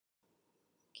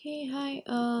Okay, hi.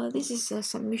 This is a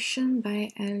submission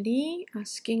by Ali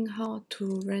asking how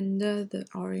to render the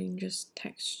oranges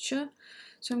texture.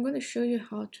 So I'm going to show you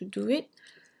how to do it.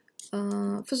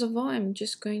 First of all, I'm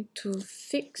just going to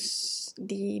fix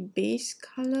the base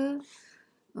color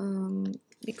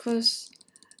because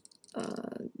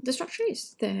the structure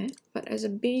is there, but as a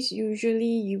base,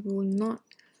 usually you will not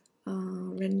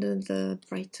render the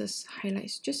brightest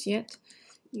highlights just yet.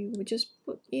 You will just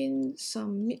put in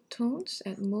some midtones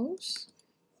at most,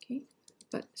 okay,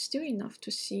 but still enough to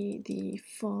see the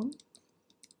form.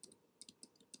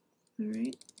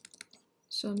 Alright,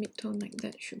 so a midtone like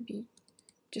that should be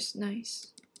just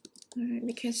nice. Alright,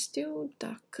 we can still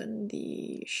darken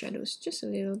the shadows just a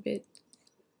little bit.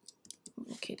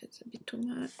 Okay, that's a bit too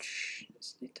much.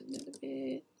 Let's lighten a little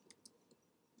bit.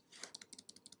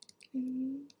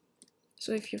 Okay.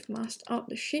 So if you've masked out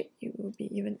the shape, it will be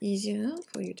even easier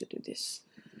for you to do this.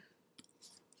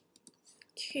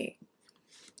 Okay,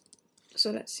 so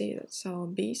let's say that's our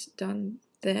base done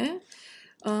there.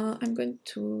 I'm going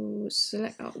to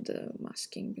select out the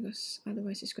masking because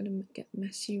otherwise it's going to get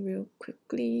messy real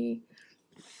quickly.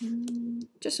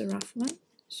 Just a rough one.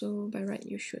 So by right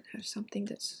you should have something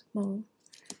that's more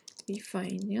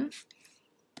refined, yeah?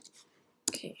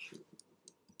 Okay,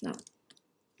 now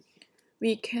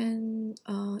we can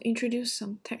introduce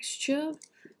some texture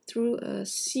through a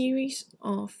series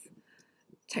of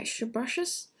texture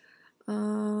brushes.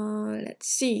 Let's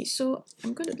see, so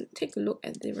I'm going to take a look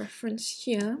at the reference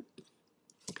here.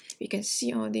 We can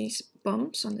see all these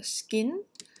bumps on the skin,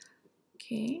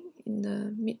 okay, in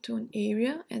the mid-tone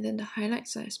area, and then the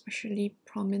highlights are especially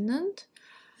prominent.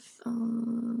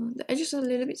 The edges are a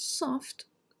little bit soft,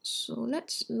 so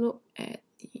let's look at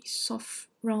the soft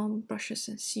round brushes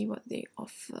and see what they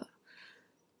offer.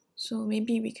 So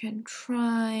maybe we can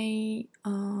try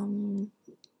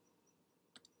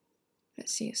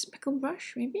let's say a speckle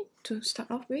brush maybe to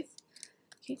start off with.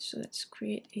 Okay, so let's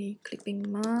create a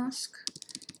clipping mask,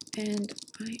 and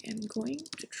I am going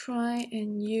to try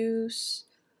and use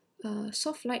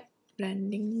soft light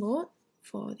blending mode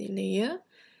for the layer,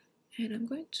 and I'm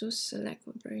going to select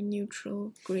a very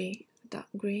neutral grey, dark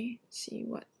grey, see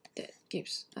what that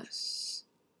gives us.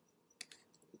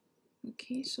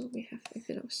 Okay, so we have a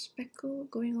bit of speckle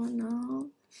going on now.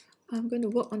 I'm going to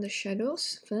work on the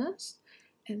shadows first,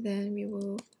 and then we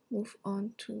will move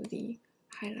on to the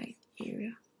highlight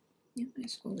area, yeah,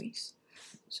 as always.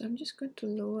 So I'm just going to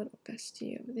lower the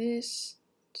opacity of this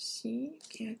to see.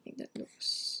 Okay, I think that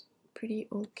looks pretty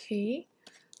okay.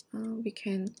 We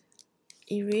can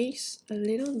erase a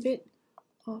little bit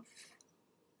of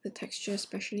the texture,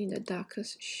 especially in the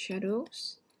darkest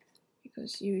shadows,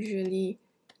 because usually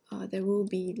there will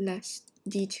be less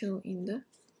detail in the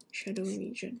shadow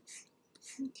region.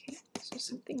 Okay, so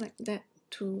something like that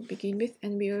to begin with,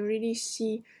 and we already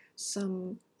see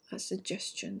some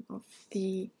suggestion of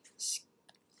the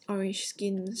orange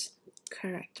skin's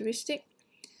characteristic.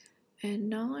 And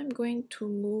now I'm going to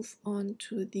move on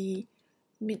to the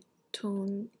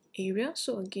mid-tone area.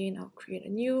 So again, I'll create a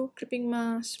new clipping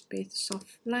mask with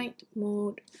soft light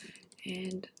mode,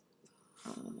 and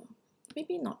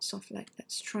maybe not soft light,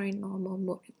 let's try normal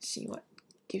mode and see what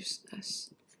gives us.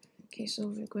 Okay, so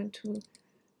we're going to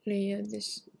layer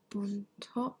this on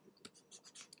top.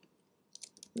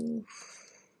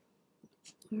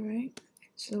 Alright,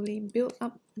 slowly build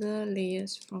up the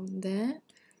layers from there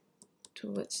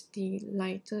towards the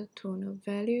lighter tonal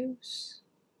values.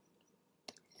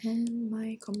 And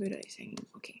my computer is hanging.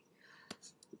 Okay.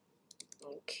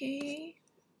 Okay.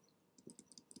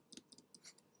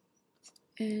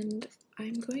 And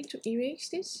I'm going to erase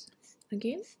this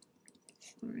again.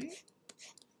 Alright.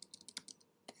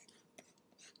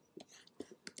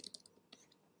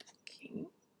 Okay.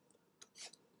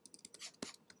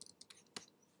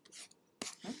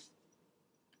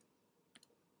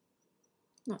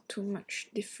 Not too much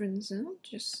difference,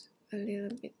 just a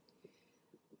little bit.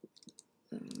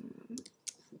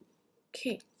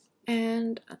 Okay,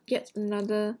 and yet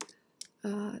another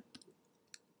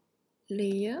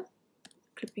layer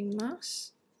clipping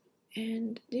mask,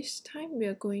 and this time we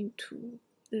are going to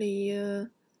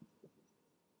layer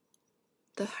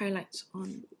the highlights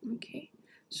on. Okay,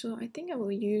 so I think I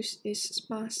will use this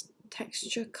Sparse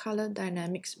Texture Color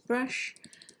Dynamics brush.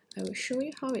 I will show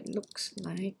you how it looks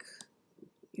like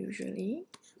usually.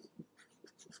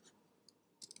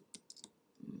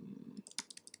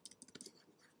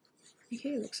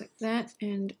 Okay, it looks like that,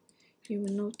 and you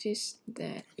will notice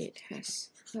that it has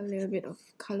a little bit of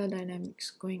color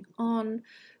dynamics going on,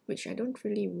 which I don't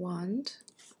really want.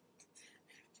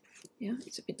 Yeah,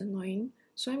 it's a bit annoying.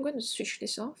 So I'm going to switch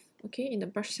this off. Okay, in the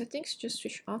brush settings, just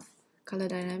switch off color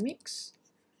dynamics.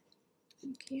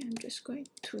 Okay, I'm just going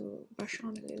to brush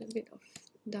on a little bit of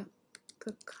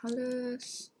darker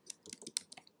colors.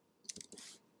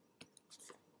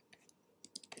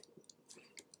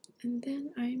 And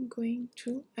then I'm going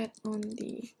to add on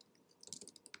the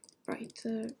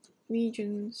brighter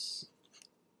regions.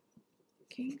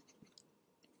 Okay,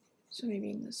 so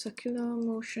maybe in a circular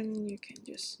motion, you can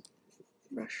just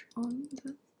brush on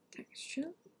the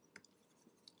texture.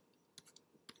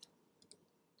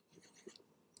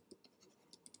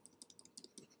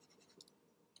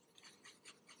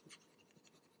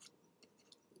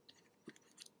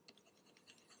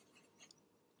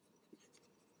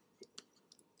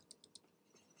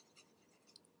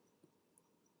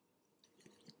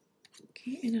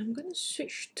 Okay, and I'm going to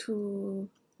switch to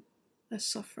a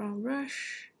soft round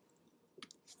brush.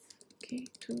 Okay,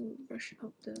 to brush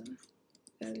out the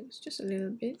values just a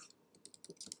little bit.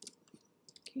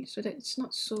 Okay, so that it's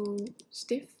not so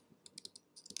stiff.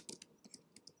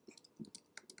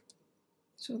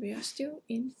 So we are still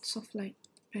in soft light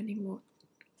blending mode.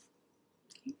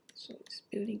 Okay, so it's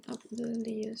building up the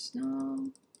layers now.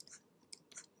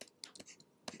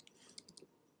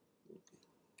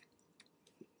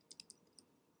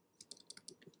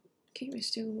 Okay, we're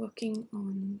still working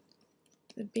on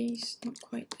the base, not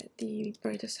quite at the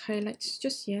brightest highlights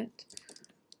just yet.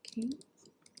 Okay.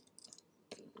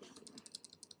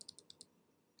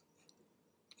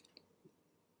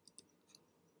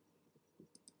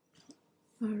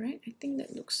 Alright, I think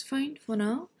that looks fine for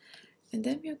now. And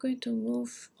then we are going to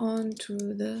move on to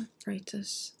the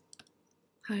brightest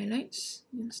highlights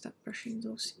and start brushing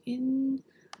those in.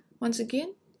 Once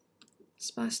again,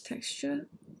 sparse texture,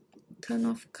 turn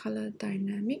off color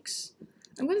dynamics.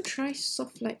 I'm going to try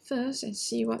soft light first and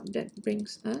see what that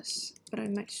brings us, but I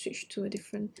might switch to a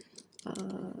different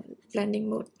blending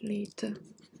mode later.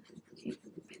 Okay.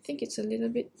 I think it's a little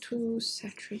bit too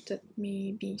saturated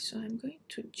maybe, so I'm going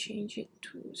to change it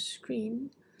to screen.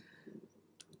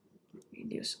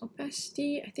 Reduce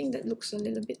opacity. I think that looks a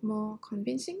little bit more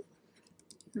convincing.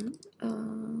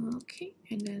 Okay,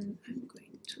 and then I'm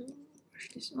going to brush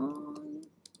this on.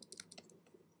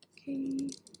 Okay.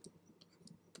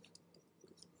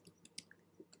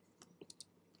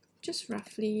 Just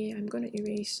roughly, I'm going to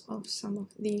erase off some of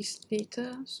these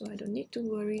later, so I don't need to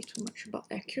worry too much about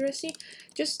accuracy.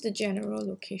 Just the general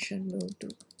location will do.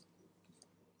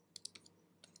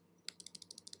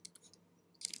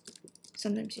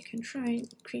 Sometimes you can try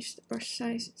and increase the brush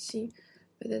size and see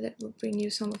whether that will bring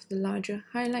you some of the larger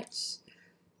highlights.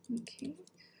 Okay,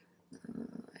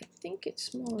 I think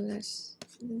it's more or less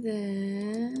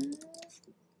there.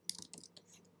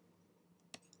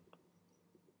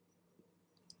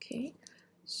 Okay,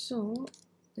 so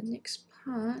the next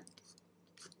part,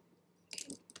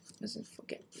 okay, mustn't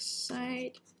forget this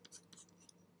side.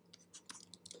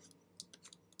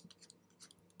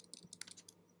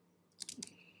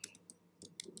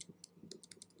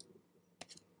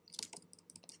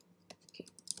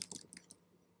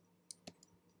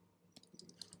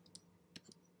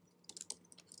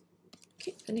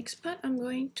 Okay, the next part I'm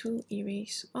going to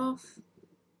erase off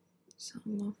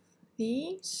some of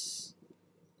these.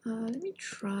 Let me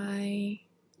try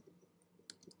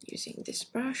using this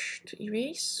brush to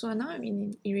erase. So now I'm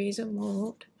in eraser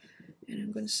mode and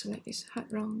I'm going to select this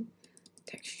hard round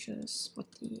texture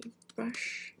spotty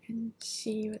brush and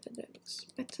see whether that looks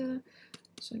better.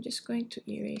 So I'm just going to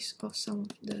erase off some of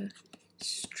the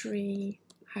stray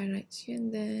highlights here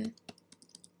and there.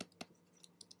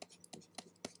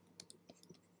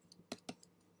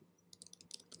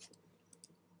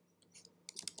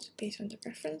 Based on the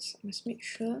reference, I must make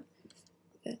sure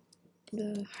that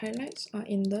the highlights are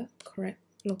in the correct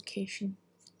location.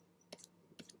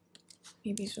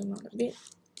 Maybe zoom out a bit,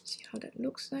 see how that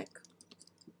looks like.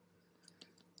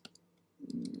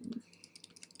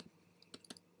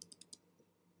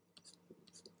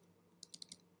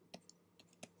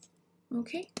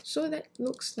 Okay, so that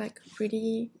looks like a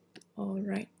pretty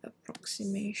alright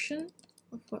approximation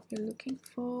of what we're looking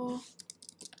for.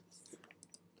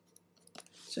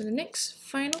 So the next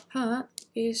final part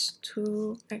is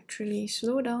to actually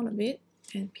slow down a bit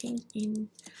and paint in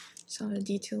some of the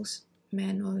details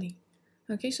manually.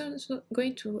 Okay, so I'm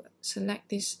going to select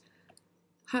this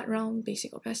hard round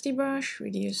basic opacity brush,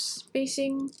 reduce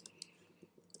spacing,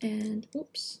 and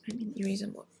oops, I'm in eraser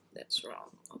mode, that's wrong.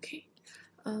 Okay,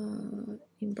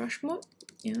 in brush mode,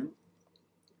 yeah,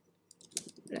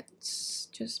 let's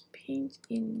just paint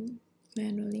in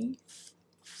manually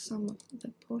some of the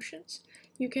portions.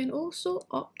 You can also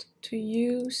opt to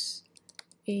use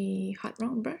a hard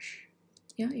round brush,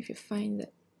 yeah, if you find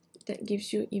that that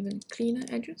gives you even cleaner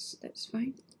edges, that's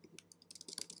fine.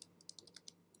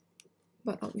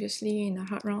 but obviously in a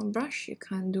hard round brush you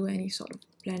can't do any sort of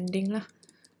blending lah.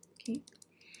 Okay.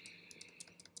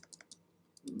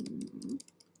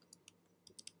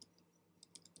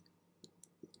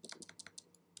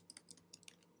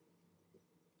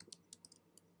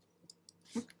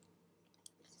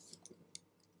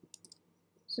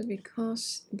 So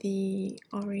because the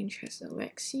orange has a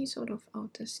waxy sort of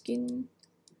outer skin,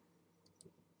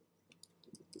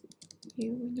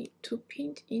 you need to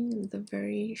paint in the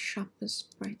very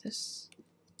sharpest, brightest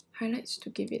highlights to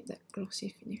give it that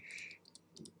glossy finish.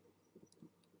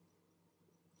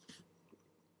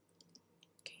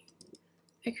 Okay.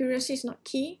 Accuracy is not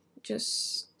key,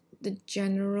 just the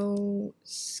general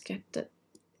scattered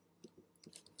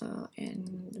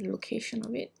and the location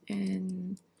of it,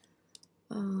 and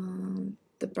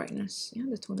the brightness, yeah,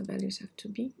 the toner values have to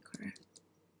be correct.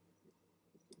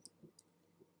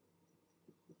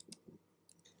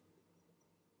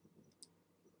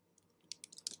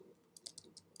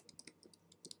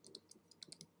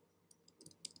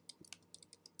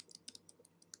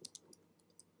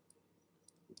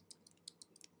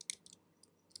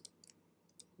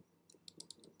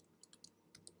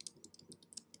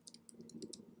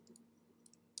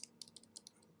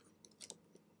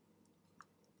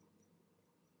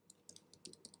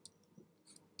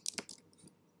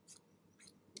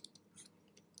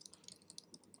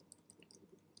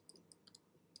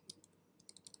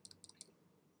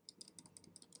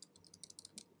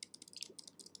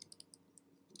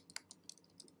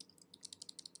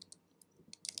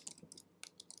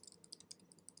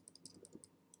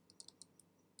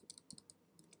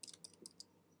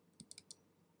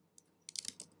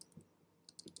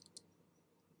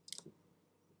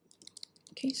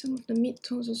 Okay, some of the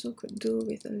mid-tones also could do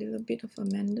with a little bit of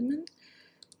amendment.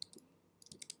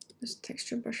 Because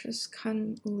texture brushes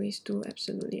can't always do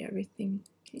absolutely everything.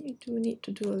 Okay, you do need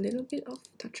to do a little bit of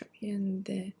touch-up here and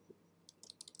there.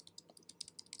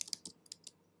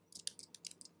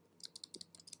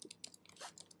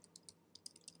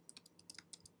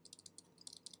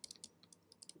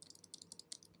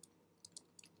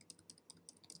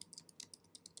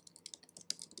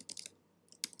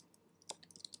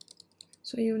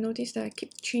 So you'll notice that I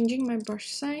keep changing my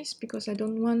brush size because I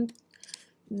don't want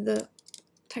the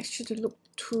texture to look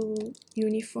too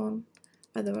uniform,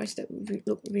 otherwise that would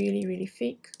look really, really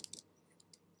fake.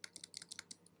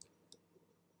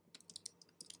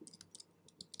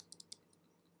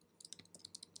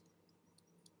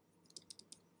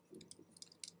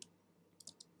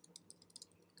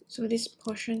 So this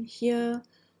portion here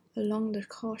along the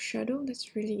core shadow,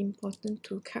 that's really important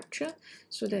to capture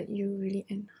so that you really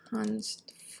enhance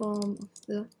the form of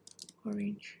the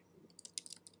orange.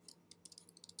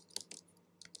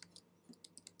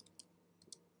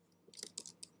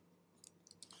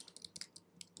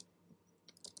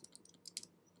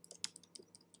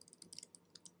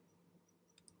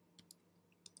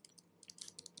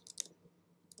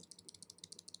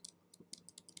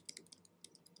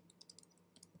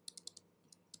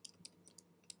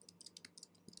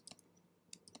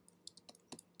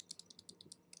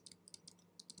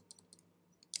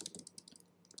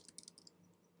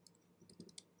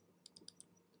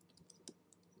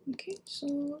 Okay,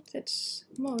 so that's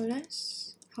more or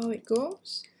less how it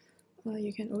goes.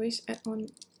 You can always add on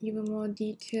even more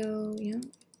detail, yeah,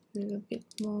 a little bit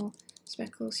more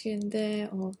speckles here and there,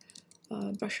 or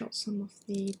brush out some of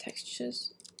the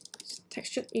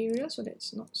textured areas so that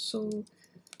it's not so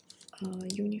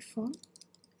uniform.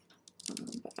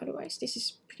 But otherwise, this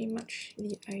is pretty much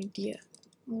the idea.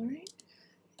 Alright.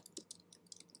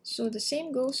 So the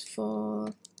same goes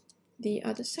for the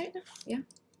other side, yeah.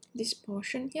 This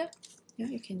portion here, yeah,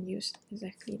 you can use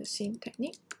exactly the same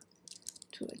technique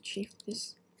to achieve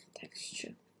this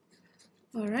texture.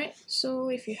 Alright, so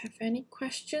if you have any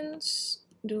questions,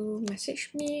 do message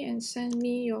me and send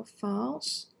me your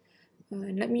files,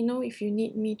 and let me know if you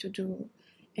need me to do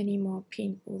any more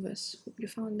paint overs. Hope you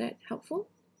found that helpful.